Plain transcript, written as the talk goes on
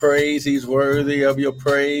praise. He's worthy of your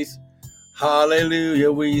praise.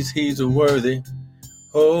 Hallelujah. He's worthy.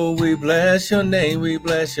 Oh, we bless your name. We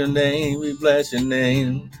bless your name. We bless your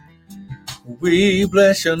name. We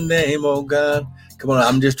bless your name, oh God. Come on,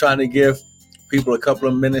 I'm just trying to give people a couple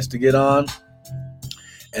of minutes to get on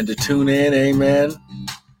and to tune in. Amen.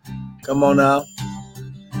 Come on now.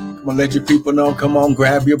 Come on, let your people know. Come on,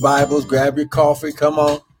 grab your Bibles, grab your coffee. Come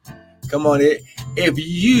on. Come on. If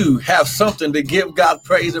you have something to give God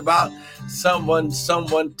praise about, someone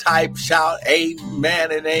type, shout,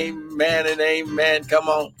 amen and amen and amen. Come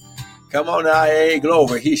on. Come on now. Hey,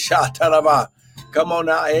 glory. He shot talaba. Come on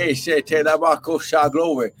now. Hey,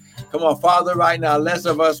 glory. Come on, Father, right now, less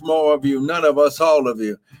of us, more of you, none of us, all of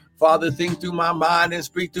you. Father, think through my mind and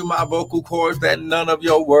speak through my vocal cords that none of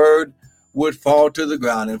your word would fall to the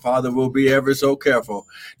ground. And Father, we'll be ever so careful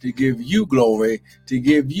to give you glory, to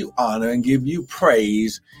give you honor, and give you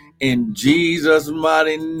praise in Jesus'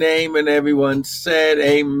 mighty name. And everyone said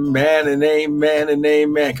amen and amen and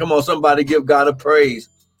amen. Come on, somebody give God a praise.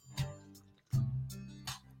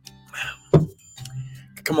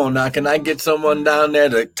 Come on now, can I get someone down there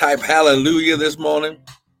to type hallelujah this morning?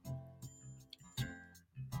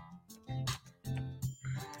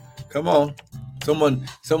 Come on.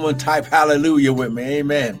 Someone type hallelujah with me.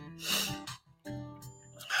 Amen.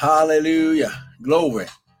 Hallelujah. Glory.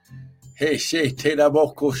 Hey,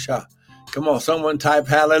 come on, someone type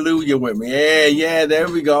hallelujah with me. Yeah, there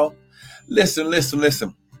we go. Listen.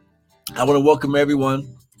 I want to welcome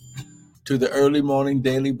everyone to the Early Morning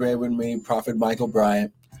Daily Bread with me, Prophet Michael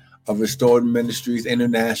Bryant of Restored Ministries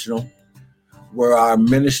International, where our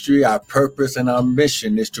ministry, our purpose, and our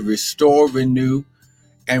mission is to restore, renew,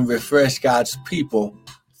 and refresh God's people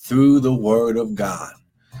through the Word of God.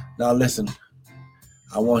 Now listen,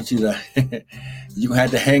 I want you to you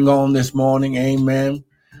had to hang on this morning. Amen.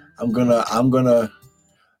 I'm gonna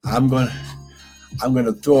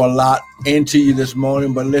throw a lot into you this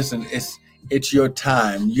morning, but listen, it's your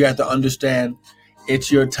time. You have to understand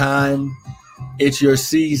it's your time, it's your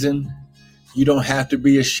season. You don't have to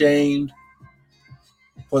be ashamed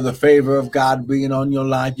for the favor of God being on your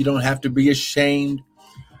life. You don't have to be ashamed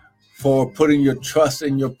for putting your trust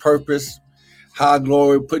in your purpose. How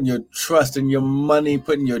glory, putting your trust in your money,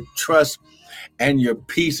 putting your trust and your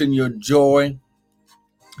peace and your joy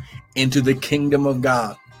into the kingdom of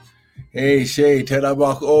God. Hey, Shay,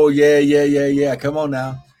 Tedabak. Oh, yeah. Come on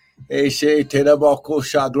now. Hey, Shay, Tedabak,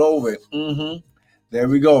 Sha, glory. There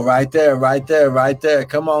we go. Right there.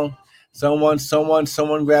 Come on.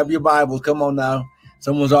 Someone grab your Bible. Come on now.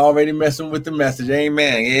 Someone's already messing with the message.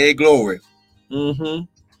 Amen. Hey, glory.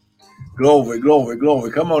 Glory.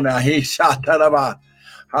 Come on now. Hey, Sha, Tedabak.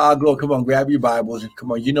 Glory. Come on, grab your Bibles.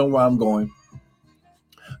 Come on, you know where I'm going.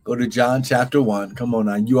 Go to John chapter 1. Come on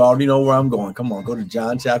now. You already know where I'm going. Come on, go to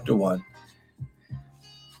John chapter 1.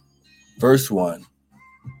 Verse 1.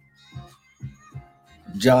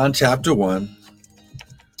 John chapter 1.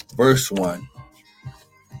 Verse 1.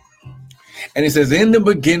 And it says, in the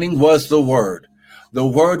beginning was the Word. The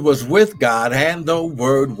Word was with God, and the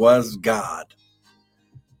Word was God.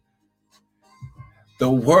 The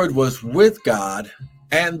Word was with God,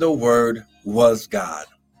 and the Word was God.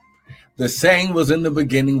 The same was in the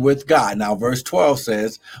beginning with God. Now, verse 12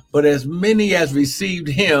 says, but as many as received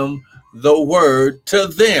him, the word, to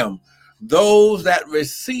them, those that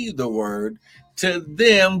received the word, to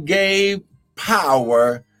them gave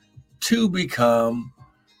power to become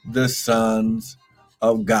the sons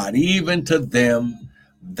of God, even to them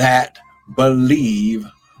that believe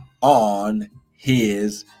on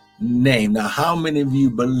his name. Now, how many of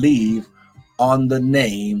you believe on the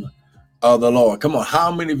name of the Lord? Come on,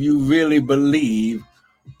 how many of you really believe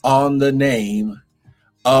on the name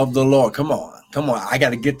of the Lord? Come on, I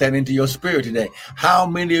got to get that into your spirit today. How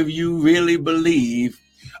many of you really believe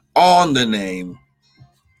on the name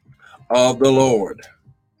of the Lord?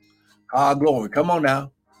 Glory. Come on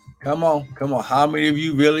now. Come on. How many of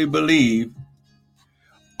you really believe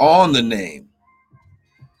on the name?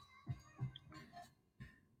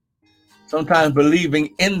 Sometimes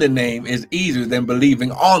believing in the name is easier than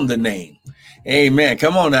believing on the name. Amen.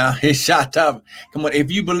 Come on now. It's shot up. Come on. If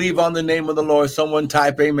you believe on the name of the Lord, someone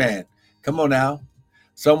type amen. Come on now.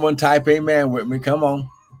 Someone type amen with me. Come on.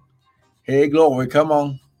 Hey, glory. Come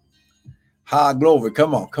on. Ha, glory.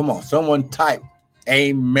 Come on. Someone type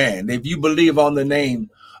amen. If you believe on the name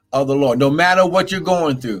of the Lord, no matter what you're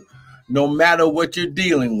going through, no matter what you're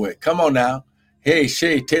dealing with, come on now. Hey,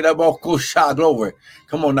 Shay, Tedaboko Sha, glory.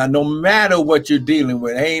 Come on now. No matter what you're dealing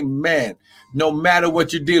with, amen. No matter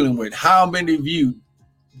what you're dealing with, how many of you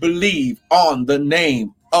believe on the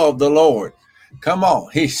name of the Lord? Come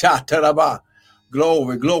on. He shot Tedaba.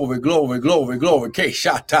 Glory, glory, glory, glory, glory.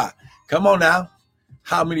 K-Shata. Come on now.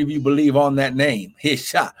 How many of you believe on that name?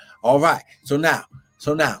 Hisha. All right. So now,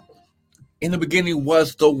 in the beginning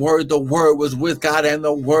was the Word was with God, and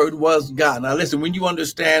the Word was God. Now listen, when you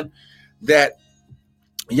understand that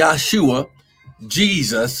Yeshua,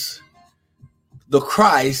 Jesus, the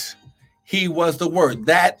Christ, he was the Word.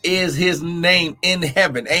 That is his name in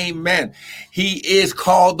heaven. Amen. He is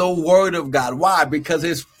called the Word of God. Why? Because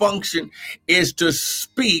his function is to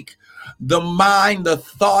speak the mind, the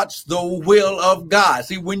thoughts, the will of God.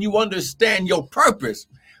 See, when you understand your purpose,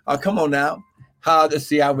 come on now.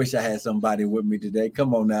 See, I wish I had somebody with me today.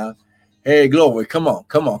 Come on now. Hey, glory. Come on.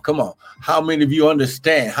 How many of you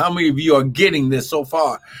understand? How many of you are getting this so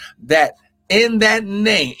far? That in that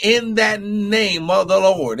name of the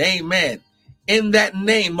Lord, amen. In that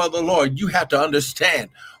name of the Lord, you have to understand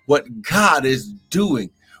what God is doing,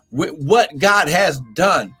 what God has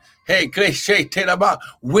done. Hey,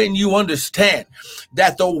 when you understand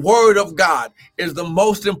that the Word of God is the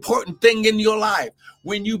most important thing in your life,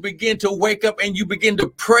 when you begin to wake up and you begin to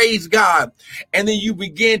praise God, and then you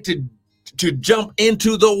begin to jump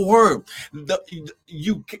into the Word.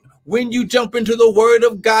 When you jump into the Word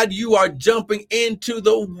of God, you are jumping into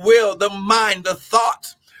the will, the mind, the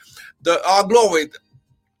thoughts, our glory.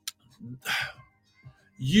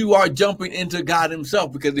 You are jumping into God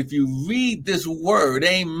himself, because if you read this word,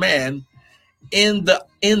 amen, in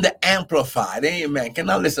the Amplified, amen. Can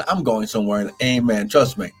I listen? I'm going somewhere, amen.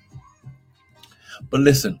 Trust me. But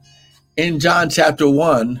listen, in John chapter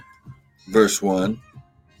 1, verse 1,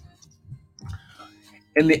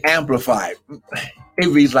 in the Amplified, it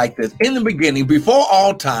reads like this. In the beginning, before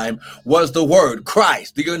all time, was the Word,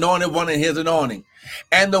 Christ, the anointed one, and his anointing.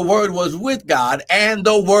 And the Word was with God, and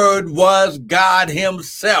the Word was God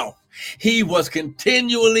himself. He was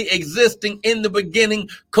continually existing in the beginning,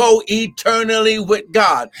 co-eternally with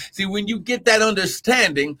God. See, when you get that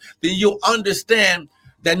understanding, then you'll understand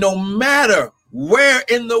that no matter where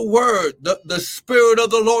in the Word the Spirit of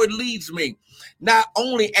the Lord leads me, not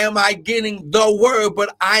only am I getting the Word,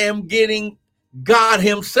 but I am getting God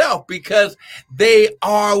himself, because they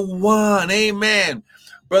are one. Amen.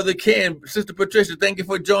 Brother Ken, Sister Patricia, thank you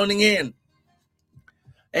for joining in.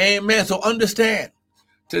 Amen. So understand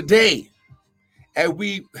today, as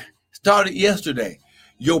we started yesterday,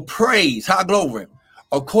 your praise, high glory,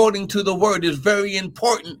 according to the Word, is very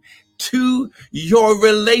important to your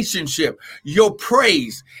relationship. Your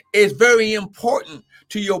praise is very important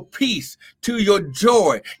to your peace, to your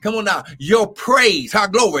joy. Come on now. Your praise, high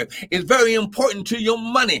glory, is very important to your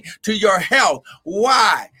money, to your health.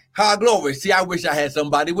 Why? High glory. See, I wish I had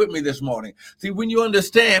somebody with me this morning. See, when you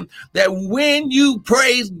understand that when you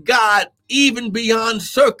praise God, even beyond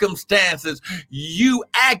circumstances, you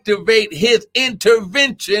activate his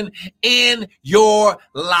intervention in your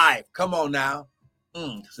life. Come on now.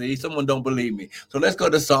 See, someone don't believe me. So let's go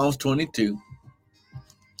to Psalms 22.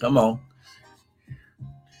 Come on.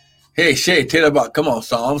 Hey, Shay, tell about. Come on,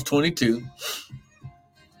 Psalms 22.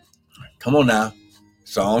 Come on now.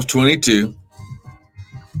 Psalms 22.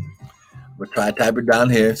 We'll try to type it down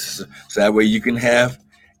here so that way you can have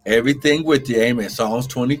everything with you. Amen. Psalms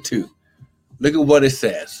 22. Look at what it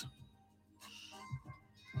says.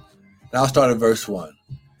 Now I'll start at verse 1.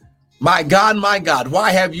 My God,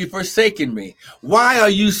 why have you forsaken me? Why are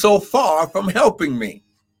you so far from helping me?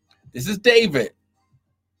 This is David.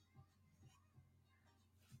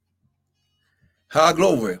 High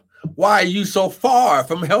glory. Why are you so far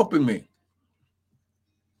from helping me?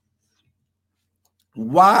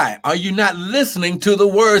 Why are you not listening to the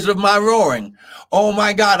words of my roaring? Oh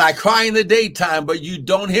my God, I cry in the daytime, but you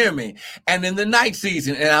don't hear me. And in the night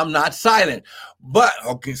season, and I'm not silent. But,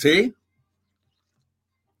 okay, see?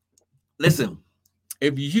 Listen,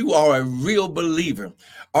 if you are a real believer,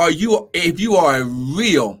 if you are a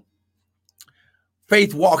real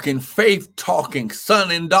faith walking, faith talking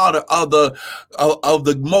son and daughter of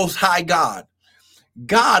the Most High God,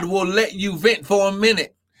 God will let you vent for a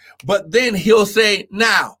minute, but then he'll say,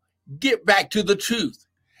 now get back to the truth.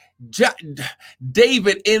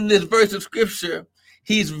 David, in this verse of scripture,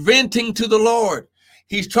 he's venting to the Lord.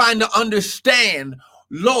 He's trying to understand,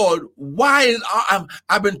 Lord, why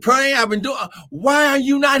I've been praying, I've been doing, why are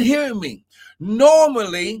you not hearing me?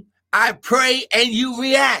 Normally, I pray and you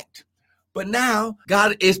react. But now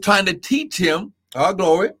God is trying to teach him, our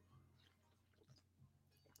glory.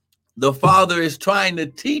 The Father is trying to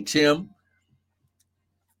teach him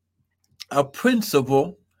a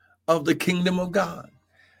principle of the kingdom of God.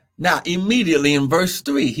 Now, immediately in verse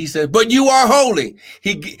 3, he says, but you are holy.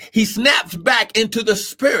 He snaps back into the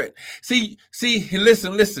spirit. See,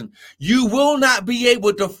 listen. You will not be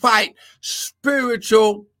able to fight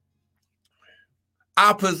spiritual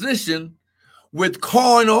opposition with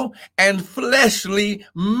carnal and fleshly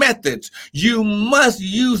methods. You must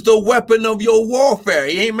use the weapon of your warfare.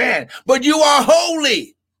 Amen. But you are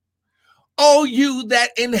holy. O you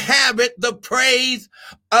that inhabit the praise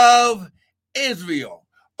of Israel.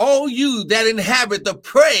 O you that inhabit the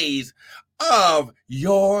praise of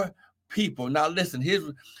your people. Now listen,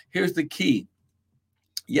 here's the key.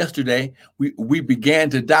 Yesterday, we began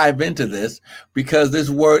to dive into this because this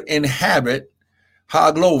word inhabit,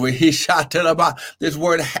 glory, this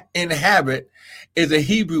word inhabit is a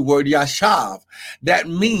Hebrew word, yashav, that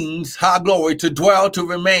means, glory, to dwell, to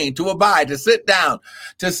remain, to abide, to sit down,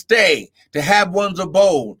 to stay, to have one's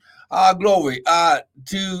abode, glory,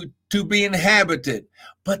 to be inhabited.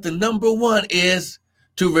 But the number one is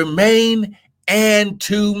to remain and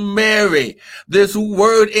to marry. This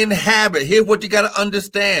word inhabit, here's what you got to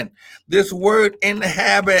understand. This word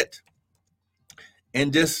inhabit,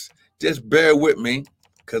 and just bear with me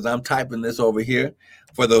because I'm typing this over here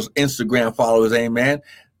for those Instagram followers. Amen.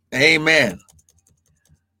 Amen.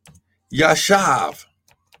 Yashav,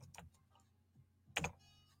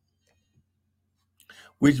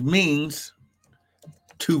 which means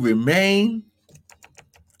to remain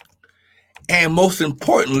and most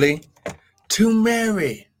importantly, to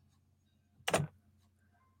marry.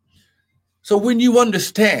 So when you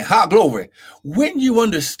understand, when you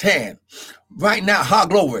understand right now,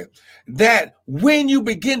 glory, that when you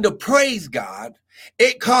begin to praise God,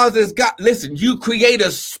 it causes God, listen, you create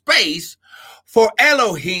a space for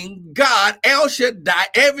Elohim, God, El Shaddai,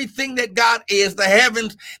 everything that God is, the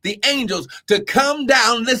heavens, the angels, to come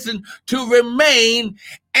down, listen, to remain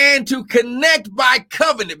and to connect by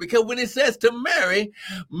covenant. Because when it says to marry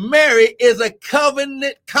is a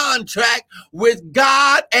covenant contract with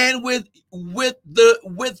God and with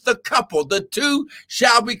the couple. The two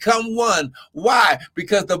shall become one. Why?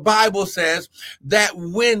 Because the Bible says that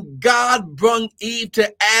when God brought Eve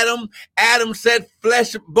to Adam, Adam said,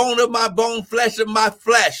 flesh, bone of my bone, flesh of my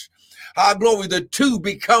flesh. Glory. The two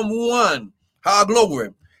become one.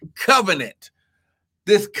 Glory. Covenant.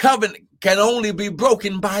 This covenant can only be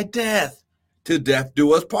broken by death. To death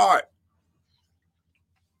do us part.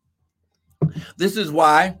 This is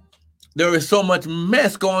why there is so much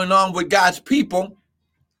mess going on with God's people,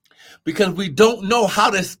 because we don't know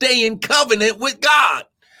how to stay in covenant with God.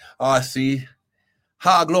 See,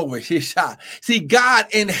 glory. See, God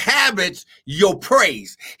inhabits your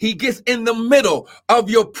praise. He gets in the middle of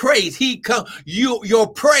your praise.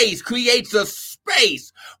 Your praise creates a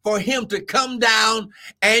space for him to come down,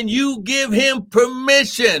 and you give him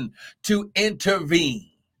permission to intervene.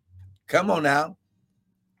 Come on now.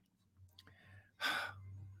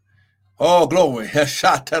 Oh, glory. Glory.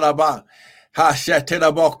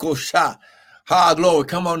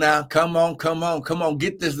 Come on now. Come on.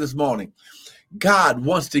 Get this morning. God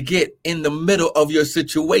wants to get in the middle of your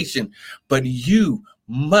situation, but you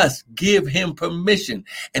must give him permission.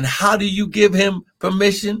 And how do you give him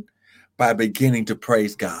permission? By beginning to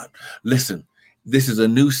praise God. Listen, this is a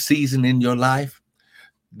new season in your life.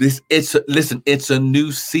 It's a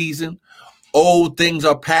new season. Old things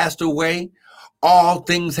are passed away. All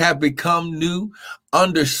things have become new.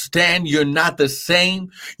 Understand you're not the same.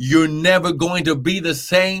 You're never going to be the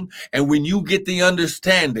same. And when you get the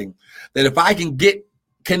understanding that if I can get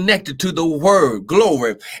connected to the word,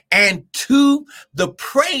 glory, and to the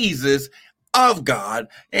praises of God,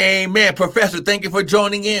 amen. Professor, thank you for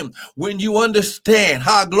joining in. When you understand,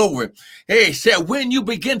 glory. Hey, when you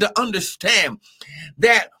begin to understand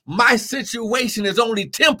that my situation is only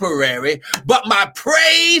temporary, but my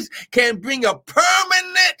praise can bring a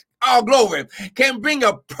permanent, glory, can bring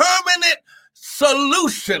a permanent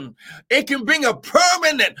solution. It can bring a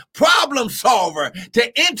permanent problem solver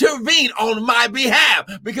to intervene on my behalf.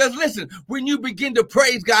 Because listen, when you begin to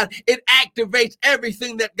praise God, it activates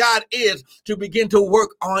everything that God is to begin to work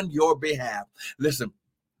on your behalf. Listen,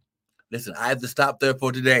 I have to stop there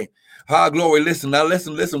for today. Glory. Listen.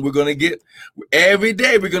 We're going to get every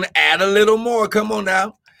day. We're going to add a little more. Come on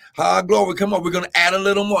now. Glory. Come on. We're going to add a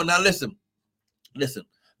little more. Now, listen.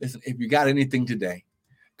 If you got anything today,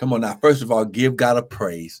 come on now. First of all, give God a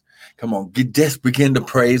praise. Come on. Just begin to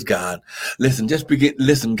praise God. Just begin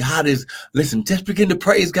to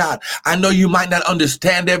praise God. I know you might not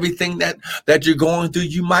understand everything that you're going through.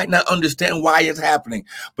 You might not understand why it's happening,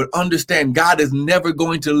 but understand God is never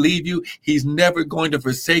going to leave you. He's never going to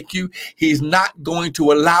forsake you. He's not going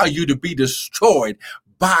to allow you to be destroyed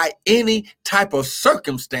by any type of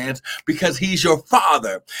circumstance because he's your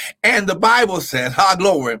Father. And the Bible says,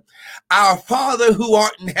 glory, our Father who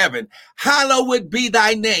art in heaven, hallowed be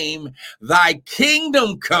thy name, thy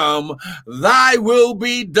kingdom come, thy will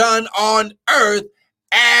be done on earth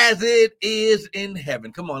as it is in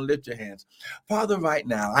heaven. Come on, lift your hands. Father, right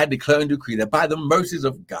now, I declare and decree that by the mercies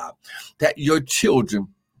of God, that your children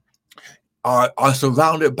are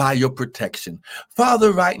surrounded by your protection.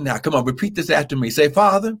 Father, right now, come on, repeat this after me. Say,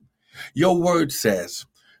 Father, your word says,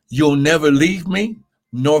 you'll never leave me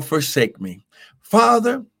nor forsake me.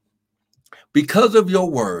 Father, because of your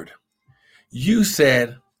word, you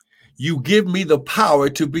said you give me the power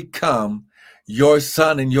to become your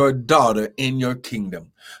son and your daughter in your kingdom.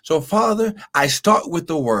 So, Father, I start with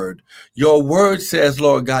the word. Your word says,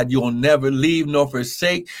 Lord God, you'll never leave nor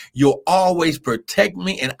forsake. You'll always protect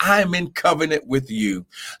me, and I'm in covenant with you.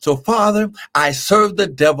 So, Father, I serve the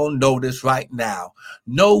devil notice right now.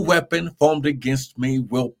 No weapon formed against me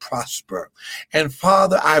will prosper. And,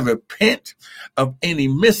 Father, I repent of any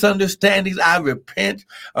misunderstandings. I repent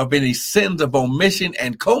of any sins of omission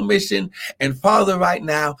and commission. And, Father, right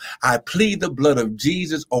now, I plead the blood of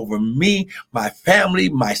Jesus over me, my family,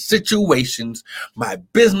 my situations, my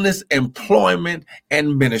business, employment,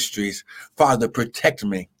 and ministries. Father, protect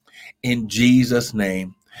me in Jesus'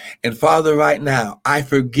 name. And Father, right now, I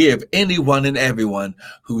forgive anyone and everyone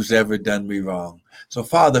who's ever done me wrong. So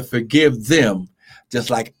Father, forgive them just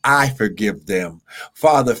like I forgive them.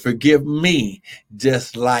 Father, forgive me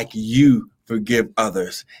just like you forgive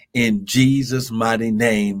others. In Jesus' mighty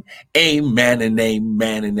name, amen and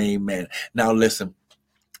amen and amen. Now listen,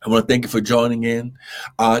 I want to thank you for joining in.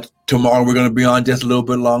 Tomorrow we're going to be on just a little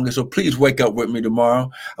bit longer, so please wake up with me tomorrow.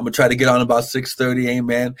 I'm going to try to get on about 6:30,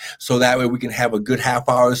 amen, so that way we can have a good half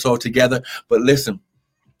hour or so together. But listen,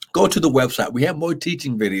 go to the website. We have more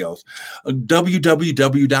teaching videos.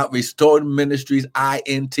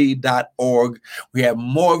 www.restoredministriesint.org. We have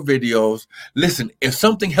more videos. Listen, if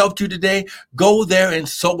something helped you today, go there and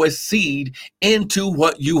sow a seed into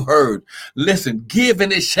what you heard. Listen, give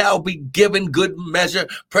and it shall be given, good measure,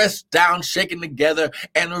 pressed down, shaken together,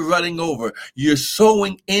 and running over. You're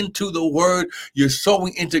sowing into the word. You're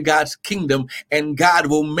sowing into God's kingdom, and God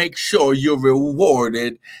will make sure you're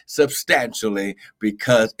rewarded substantially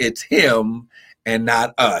because it's him and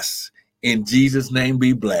not us. In Jesus' name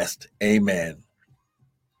be blessed. Amen.